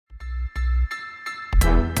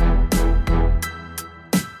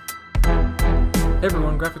Hey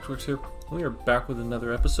everyone, GraphicsWorks here. We are back with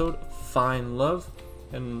another episode of Find Love.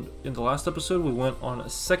 And in the last episode we went on a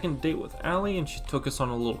second date with Allie and she took us on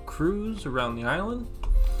a little cruise around the island.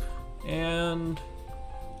 And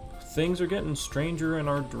things are getting stranger in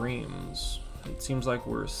our dreams. It seems like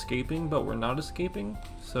we're escaping, but we're not escaping.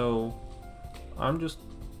 So I'm just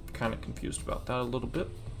kind of confused about that a little bit.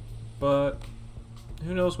 But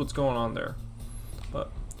who knows what's going on there.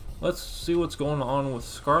 But let's see what's going on with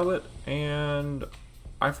Scarlet, and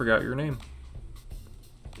I forgot your name.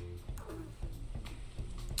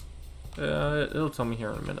 It'll tell me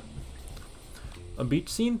here in a minute. A beach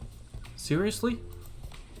scene? Seriously?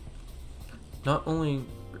 Not only...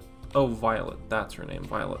 Oh, Violet. That's her name,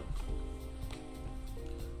 Violet.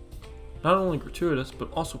 Not only gratuitous,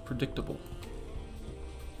 but also predictable.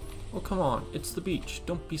 Oh, come on. It's the beach.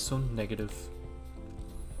 Don't be so negative.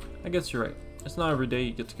 I guess you're right. It's not every day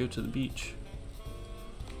you get to go to the beach.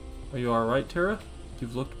 Are you alright, Tara?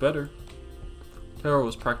 You've looked better. Tara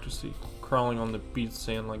was practically crawling on the beach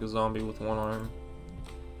sand like a zombie with one arm.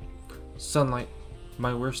 Sunlight,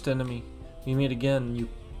 my worst enemy. We meet again, you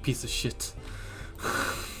piece of shit.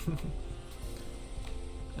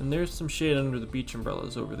 And there's some shade under the beach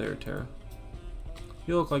umbrellas over there, Tara.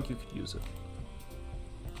 You look like you could use it.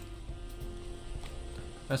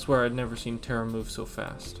 I swear I'd never seen Tara move so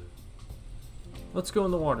fast. Let's go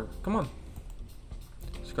in the water. Come on.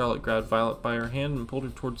 Scarlet grabbed Violet by her hand and pulled her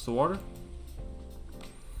towards the water.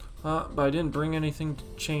 But I didn't bring anything to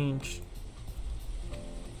change.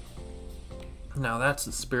 Now that's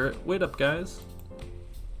the spirit. Wait up, guys.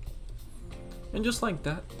 And just like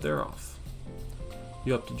that, they're off.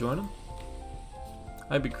 You up to join them?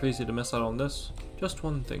 I'd be crazy to miss out on this. Just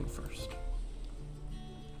one thing first.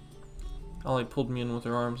 Allie pulled me in with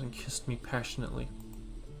her arms and kissed me passionately.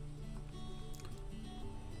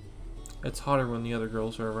 It's hotter when the other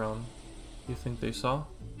girls are around. You think they saw?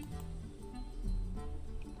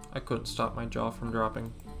 I couldn't stop my jaw from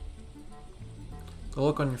dropping. The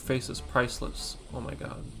look on your face is priceless. Oh my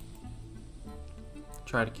god.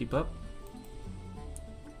 Try to keep up?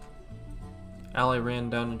 Allie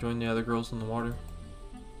ran down and joined the other girls in the water.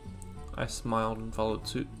 I smiled and followed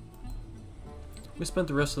suit. We spent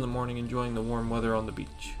the rest of the morning enjoying the warm weather on the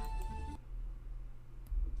beach.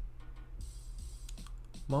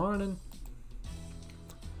 Morning.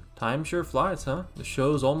 Time sure flies, huh? The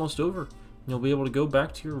show's almost over, and you'll be able to go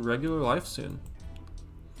back to your regular life soon.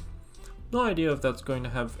 No idea if that's going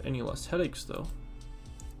to have any less headaches, though.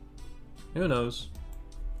 Who knows?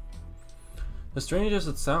 As strange as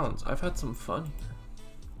it sounds, I've had some fun here.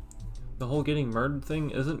 The whole getting murdered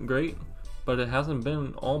thing isn't great, but it hasn't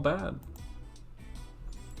been all bad.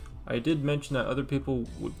 I did mention that other people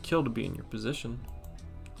would kill to be in your position.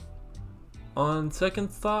 On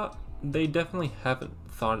second thought, they definitely haven't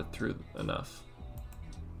thought it through enough.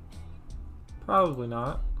 Probably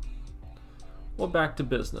not. Well, back to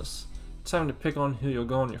business. It's time to pick on who you'll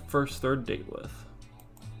go on your first third date with.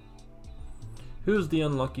 Who's the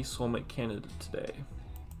unlucky soulmate candidate today?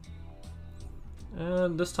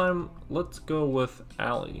 And this time, let's go with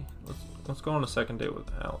Allie. Let's go on a second date with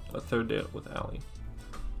Allie, a third date with Allie.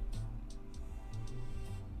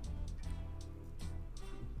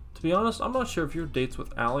 To be honest, I'm not sure if your dates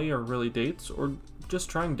with Allie are really dates or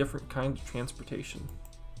just trying different kinds of transportation.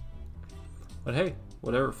 But hey,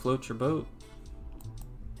 whatever floats your boat.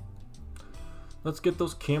 Let's get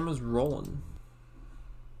those cameras rolling.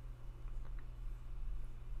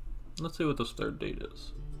 Let's see what this third date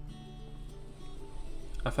is.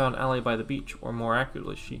 I found Allie by the beach, or more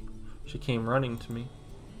accurately, she came running to me.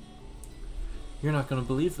 You're not gonna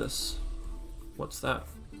believe this. What's that?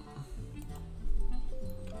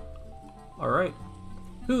 Alright,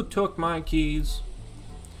 who took my keys?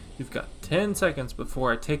 You've got 10 seconds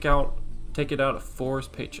before I take it out of 4's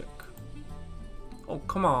paycheck. Oh,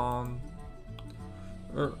 come on.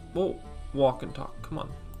 We'll walk and talk, come on.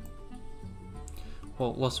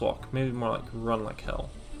 Well, let's walk, maybe more like run like hell.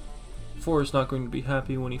 4 is not going to be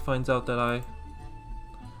happy when he finds out that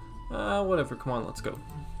whatever, come on, let's go.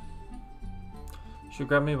 She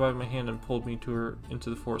grabbed me by my hand and pulled me into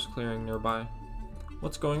the forest clearing nearby.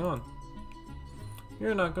 What's going on?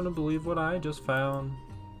 You're not gonna believe what I just found.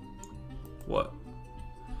 What?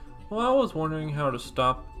 Well, I was wondering how to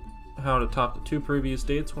top the 2 previous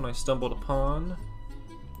dates when I stumbled upon...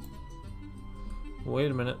 Wait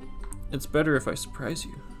a minute. It's better if I surprise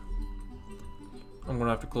you. I'm gonna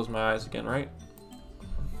have to close my eyes again, right?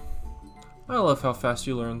 I love how fast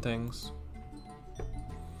you learn things.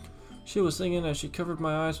 She was singing as she covered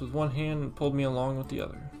my eyes with one hand and pulled me along with the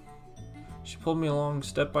other. She pulled me along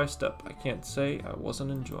step by step. I can't say I wasn't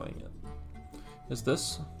enjoying it. Is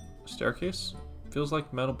this a staircase? Feels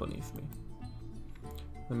like metal beneath me.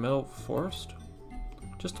 The metal forest?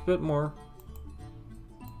 Just a bit more.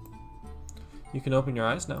 You can open your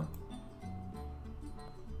eyes now.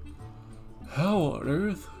 How on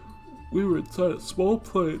earth? We were inside a small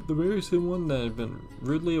plane, the very same one that had been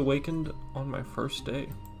rudely awakened on my first day.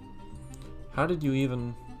 How did you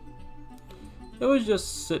even... It was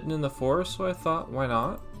just sitting in the forest, so I thought, why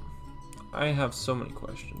not? I have so many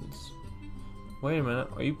questions. Wait a minute,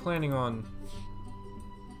 are you planning on...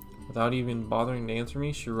 Without even bothering to answer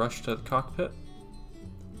me, she rushed to the cockpit.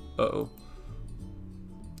 Uh-oh.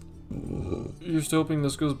 You're still hoping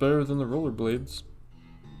this goes better than the rollerblades.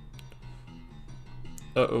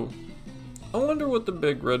 Uh-oh. I wonder what the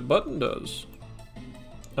big red button does.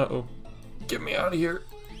 Uh-oh. Get me out of here.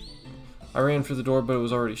 I ran for the door, but it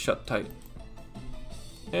was already shut tight.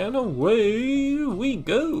 And away we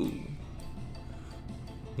go.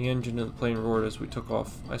 The engine of the plane roared as we took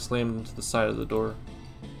off. I slammed into the side of the door.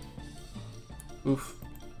 Oof.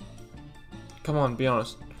 Come on, be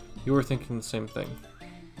honest. You were thinking the same thing.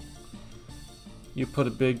 You put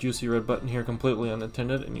a big juicy red button here completely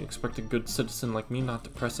unattended, and you expect a good citizen like me not to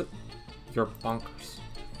press it? You're bonkers.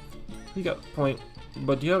 You got a point,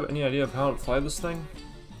 but do you have any idea of how to fly this thing?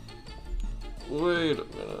 Wait a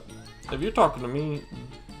minute. If you're talking to me,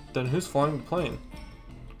 then who's flying the plane?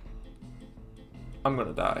 I'm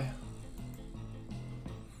gonna die.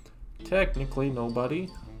 Technically nobody,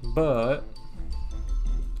 but...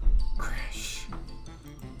 Crash.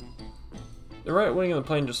 The right wing of the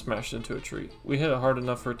plane just smashed into a tree. We hit it hard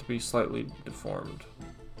enough for it to be slightly deformed.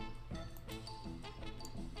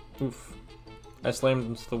 Oof. I slammed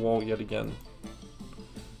into the wall yet again.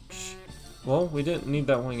 Well, we didn't need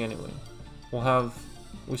that wing anyway.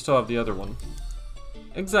 We still have the other one.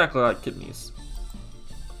 Exactly like kidneys.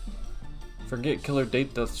 Forget killer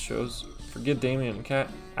date death shows. Forget Damien and Kat.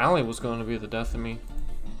 Allie was going to be the death of me.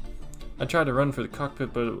 I tried to run for the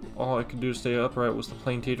cockpit, but all I could do to stay upright was the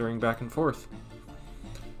plane teetering back and forth.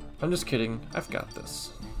 I'm just kidding. I've got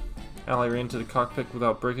this. Allie ran to the cockpit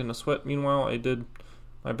without breaking a sweat. Meanwhile, I did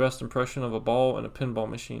my best impression of a ball and a pinball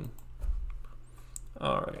machine.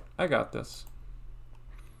 Alright, I got this.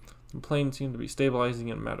 The plane seemed to be stabilizing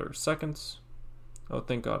in a matter of seconds. Oh,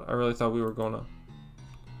 thank God. I really thought we were gonna...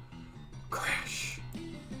 Crash.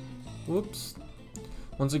 Whoops.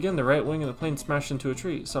 Once again, the right wing of the plane smashed into a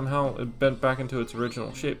tree. Somehow, it bent back into its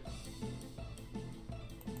original shape.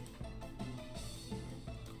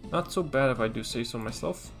 Not so bad if I do say so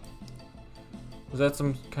myself. Was that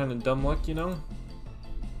some kind of dumb luck, you know?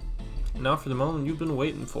 Now for the moment you've been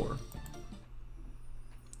waiting for.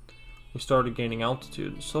 We started gaining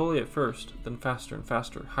altitude, slowly at first, then faster and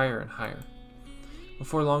faster, higher and higher.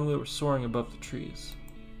 Before long we were soaring above the trees.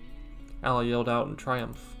 Allie yelled out in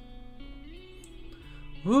triumph.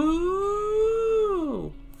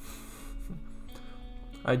 Woo!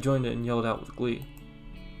 I joined it and yelled out with glee.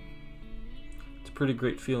 It's a pretty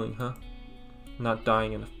great feeling, huh? Not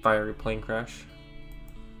dying in a fiery plane crash.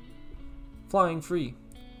 Flying free.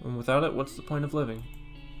 And without it, what's the point of living?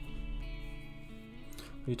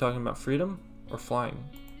 Are you talking about freedom or flying?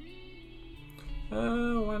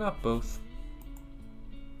 Why not both?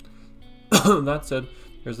 That said,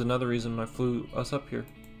 there's another reason I flew us up here.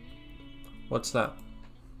 What's that?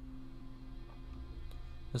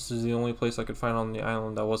 This is the only place I could find on the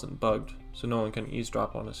island that wasn't bugged, so no one can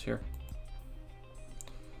eavesdrop on us here.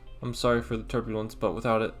 I'm sorry for the turbulence, but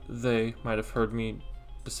without it, they might have heard me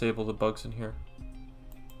disable the bugs in here.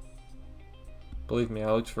 Believe me,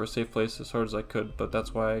 I looked for a safe place as hard as I could, but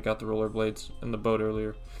that's why I got the rollerblades and the boat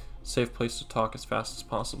earlier. Safe place to talk as fast as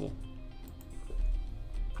possible.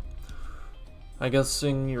 I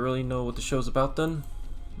guessing you really know what the show's about then?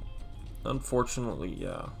 Unfortunately,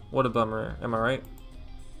 yeah. What a bummer, am I right?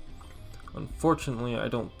 Unfortunately, I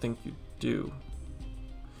don't think you do.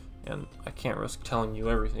 And I can't risk telling you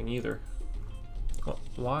everything either. Well,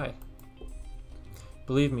 why?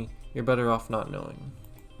 Believe me, you're better off not knowing.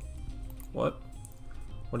 What?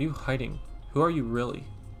 What are you hiding? Who are you really?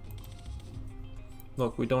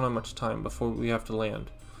 Look, we don't have much time before we have to land.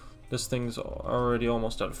 This thing's already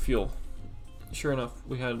almost out of fuel. Sure enough,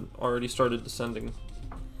 we had already started descending.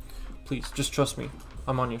 Please, just trust me.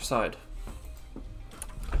 I'm on your side.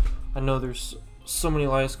 I know there's so many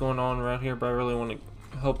lies going on around here, but I really want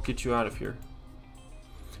to help get you out of here.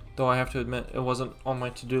 Though I have to admit, it wasn't on my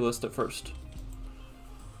to-do list at first.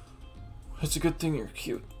 It's a good thing you're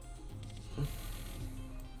cute.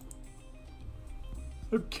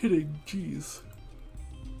 I'm kidding, jeez.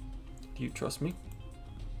 Do you trust me?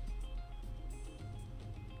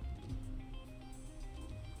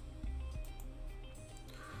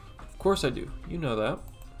 Of course I do. You know that.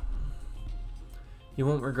 You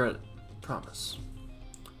won't regret it. Promise.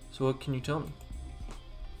 So what can you tell me?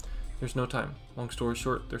 There's no time. Long story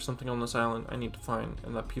short, there's something on this island I need to find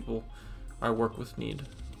and that people I work with need.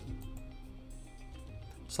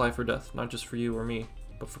 It's life or death, not just for you or me,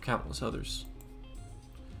 but for countless others.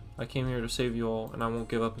 I came here to save you all, and I won't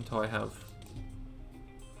give up until I have.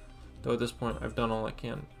 Though at this point, I've done all I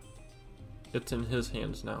can. It's in his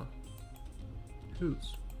hands now.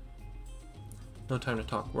 Whose? No time to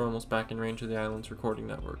talk. We're almost back in range of the island's recording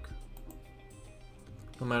network.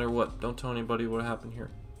 No matter what, don't tell anybody what happened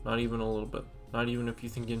here. Not even a little bit. Not even if you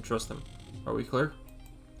think you can trust them. Are we clear?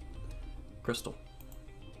 Crystal.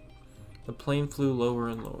 The plane flew lower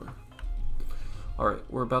and lower. Alright,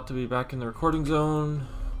 we're about to be back in the recording zone.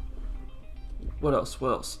 What else?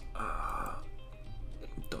 What else?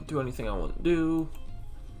 Don't do anything I want to do.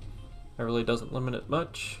 That really doesn't limit it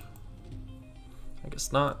much. I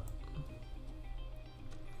guess not.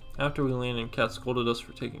 After we landed, Kat scolded us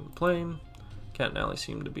for taking the plane. Kat and Allie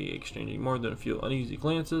seemed to be exchanging more than a few uneasy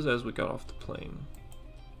glances as we got off the plane.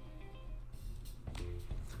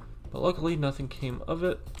 But luckily, nothing came of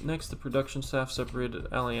it. Next, the production staff separated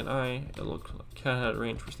Allie and I. It looked like Kat had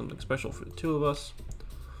arranged for something special for the two of us.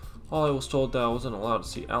 All I was told that I wasn't allowed to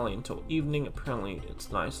see Allie until evening. Apparently, it's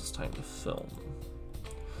the nicest time to film.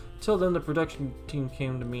 Until then, the production team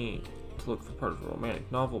came to me to look for part of a romantic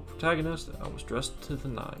novel protagonist, and I was dressed to the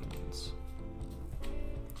nines.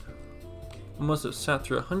 I must have sat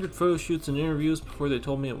through 100 photo shoots and interviews before they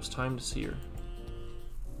told me it was time to see her.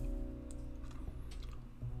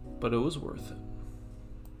 But it was worth it.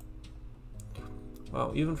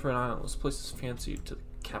 Wow, even for an island, this place is fancy to the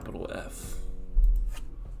capital F.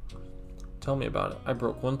 Tell me about it. I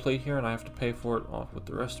broke one plate here and I have to pay for it off with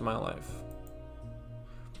the rest of my life.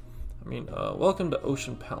 I mean, welcome to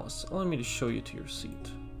Ocean Palace. Allow me to show you to your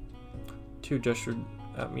seat. Tyr gestured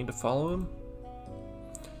at me to follow him.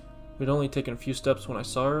 We'd only taken a few steps when I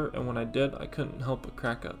saw her, and when I did, I couldn't help but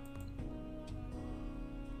crack up.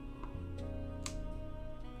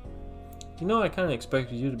 You know, I kind of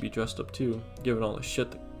expected you to be dressed up too, given all the shit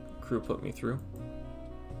the crew put me through.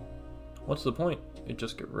 What's the point? It'd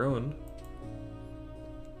just get ruined.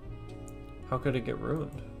 How could it get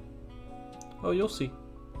ruined? Oh, you'll see.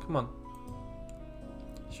 Come on.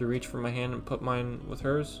 She reached for my hand and put mine with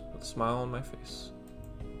hers, with a smile on my face.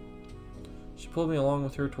 She pulled me along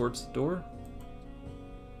with her towards the door.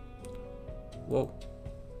 Whoa.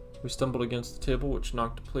 We stumbled against the table, which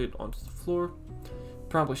knocked a plate onto the floor.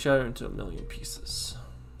 Promptly shattered into a million pieces.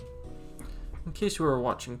 In case you were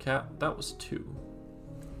watching, Kat, that was 2.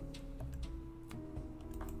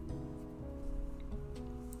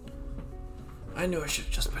 I knew I should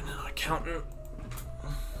have just been an accountant.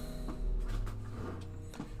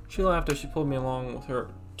 She laughed as she pulled me along with her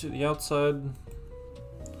to the outside.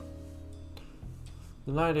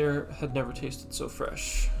 The night air had never tasted so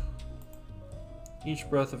fresh. Each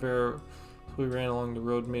breath of air as we ran along the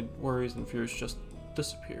road made worries and fears just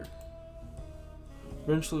disappear.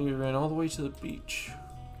 Eventually we ran all the way to the beach.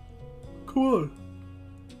 Come on!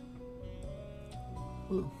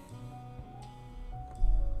 Ooh.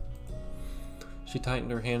 She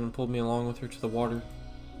tightened her hand and pulled me along with her to the water.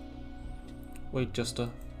 Wait, Justa.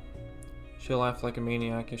 She laughed like a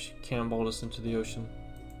maniac as she cannonballed us into the ocean.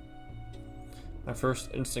 My first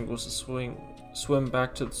instinct was to swim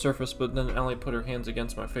back to the surface, but then Allie put her hands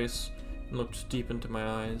against my face and looked deep into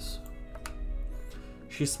my eyes.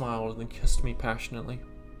 She smiled and then kissed me passionately,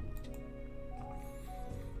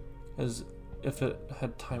 as if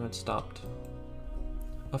time had stopped.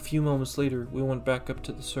 A few moments later, we went back up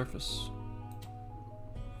to the surface.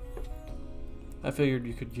 I figured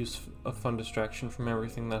you could use a fun distraction from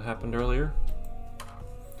everything that happened earlier.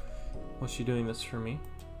 Was she doing this for me?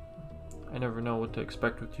 I never know what to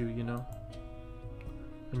expect with you, you know.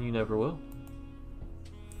 And you never will.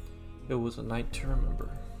 It was a night to remember.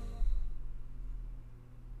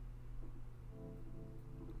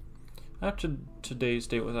 After today's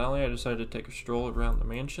date with Allie, I decided to take a stroll around the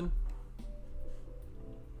mansion.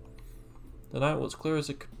 The night was clear as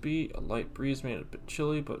it could be. A light breeze made it a bit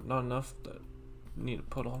chilly, but not enough that I need to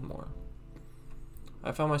put on more.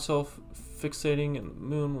 I found myself fixating in the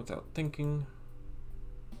moon without thinking.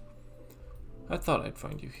 I thought I'd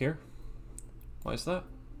find you here. Why is that?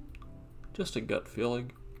 Just a gut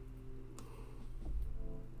feeling.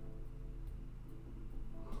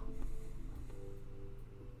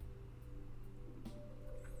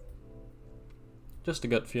 Just a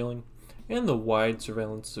gut feeling. And the wide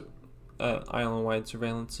surveillance, island-wide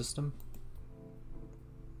surveillance system.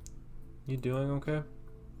 You doing okay?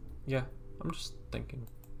 Yeah, I'm just thinking.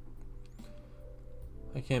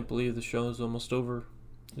 I can't believe the show is almost over.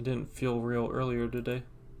 It didn't feel real earlier today.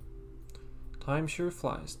 Time sure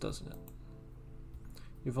flies, doesn't it?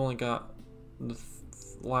 You've only got the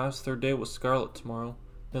last third day with Scarlet tomorrow,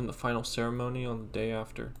 then the final ceremony on the day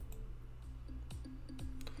after.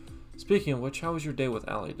 Speaking of which, how was your day with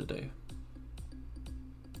Allie today?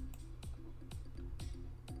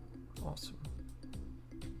 Awesome.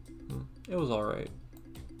 It was alright.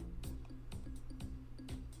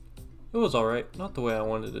 It was alright, not the way I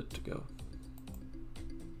wanted it to go.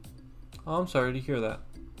 Oh, I'm sorry to hear that.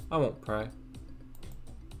 I won't pry.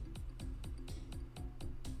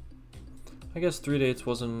 I guess 3 dates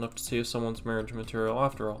wasn't enough to save someone's marriage material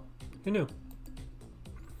after all. Who knew?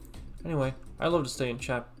 Anyway, I'd love to stay and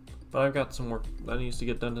chat, but I've got some work that needs to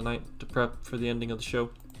get done tonight to prep for the ending of the show.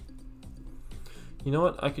 You know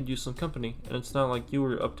what? I could use some company, and it's not like you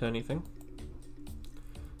were up to anything.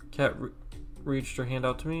 Kat reached her hand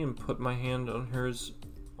out to me and put my hand on hers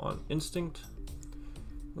on instinct.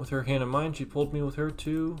 With her hand in mine, she pulled me with her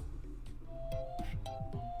to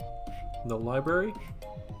the library.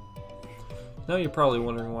 Now you're probably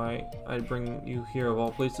wondering why I'd bring you here of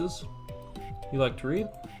all places. You like to read?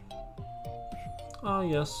 Ah,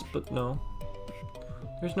 yes, but no.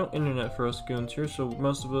 There's no internet for us goons here, so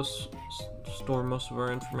most of us store most of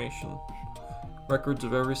our information. Records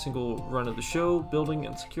of every single run of the show, building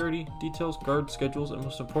and security, details, guard schedules, and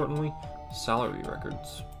most importantly, salary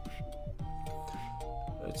records.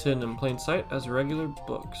 It's hidden in plain sight as regular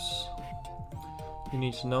books. You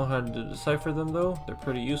need to know how to decipher them though. They're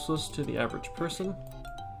pretty useless to the average person.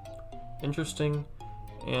 Interesting,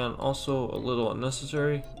 and also a little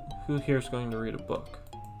unnecessary. Who here is going to read a book?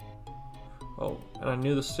 Oh, and I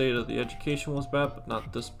knew the state of the education was bad, but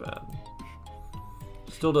not this bad.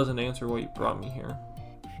 Still doesn't answer why you brought me here.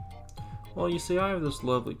 Well, you see, I have this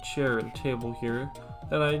lovely chair and table here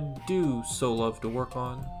that I do so love to work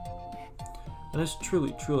on. And it's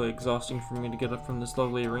truly exhausting for me to get up from this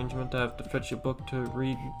lovely arrangement to have to fetch a book to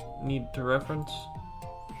read, need to reference.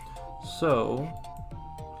 So,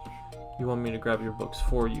 you want me to grab your books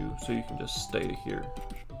for you so you can just stay here.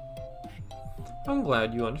 I'm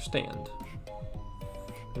glad you understand.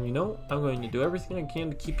 And you know, I'm going to do everything I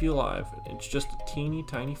can to keep you alive. It's just a teeny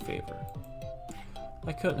tiny favor.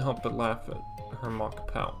 I couldn't help but laugh at her mock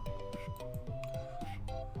pout.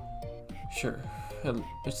 Sure,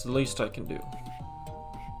 it's the least I can do.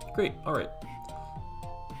 Great, alright.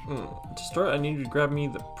 To start, I need you to grab me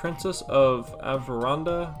the Princess of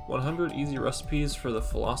Averanda, 100 easy recipes for the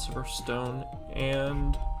Philosopher's Stone,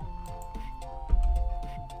 and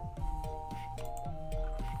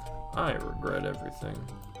I regret everything.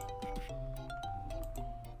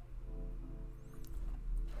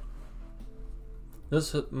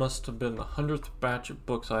 This must have been the 100th batch of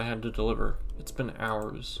books I had to deliver. It's been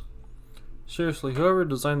hours. Seriously, whoever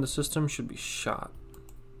designed the system should be shot.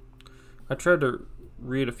 I tried to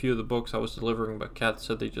read a few of the books I was delivering, but Kat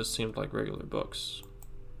said they just seemed like regular books.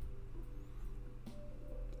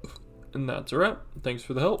 And that's a wrap. Thanks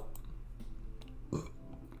for the help.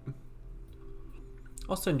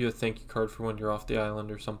 I'll send you a thank you card for when you're off the island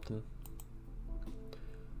or something.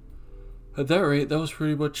 At that rate, that was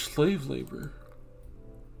pretty much slave labor.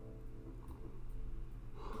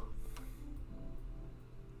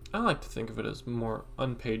 I like to think of it as more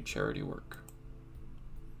unpaid charity work.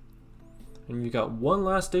 And you got one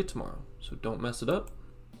last day tomorrow, so don't mess it up.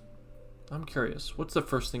 I'm curious, what's the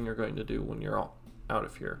first thing you're going to do when you're all out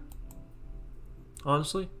of here?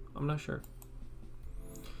 Honestly, I'm not sure.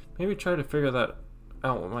 Maybe try to figure that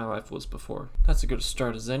out what my life was before. That's as good a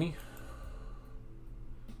start as any.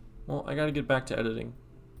 Well, I gotta get back to editing.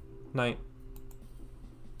 Night.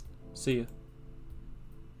 See ya.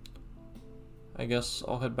 I guess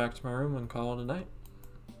I'll head back to my room and call it a night.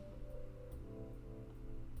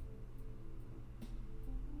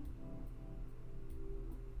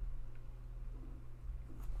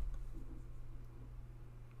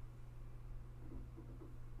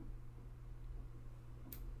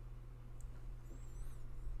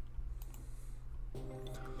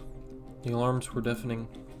 The alarms were deafening.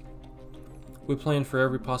 We planned for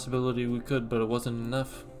every possibility we could, but it wasn't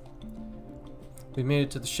enough. We made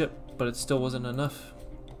it to the ship, but it still wasn't enough.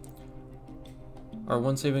 Our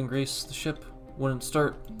one saving grace, the ship, wouldn't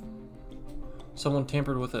start. Someone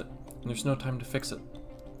tampered with it, and there's no time to fix it.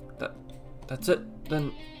 That's it,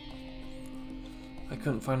 then. I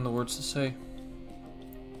couldn't find the words to say.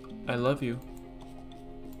 I love you.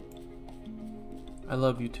 I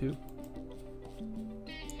love you too.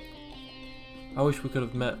 I wish we could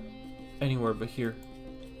have met anywhere but here.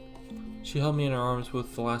 She held me in her arms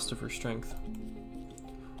with the last of her strength.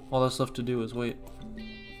 All that's left to do is wait.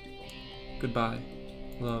 Goodbye,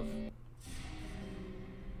 love.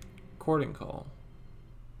 recording call.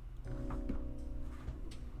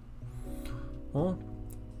 Well,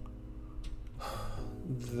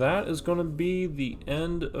 that is going to be the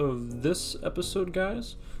end of this episode,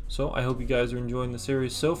 guys. So I hope you guys are enjoying the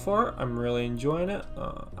series so far. I'm really enjoying it.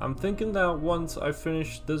 I'm thinking that once I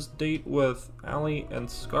finish this date with Allie and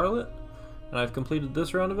Scarlet, and I've completed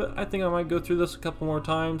this round of it, I think I might go through this a couple more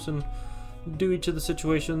times and do each of the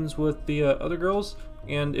situations with the other girls.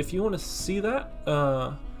 And if you want to see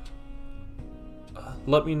that,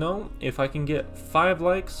 let me know. If I can get 5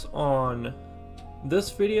 likes on this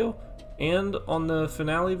video and on the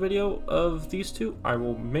finale video of these two, I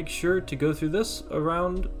will make sure to go through this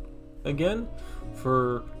around again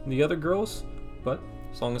for the other girls. But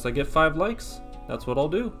as long as I get 5 likes, that's what I'll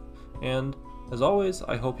do. And as always,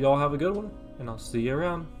 I hope you all have a good one, and I'll see you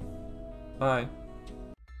around. Bye.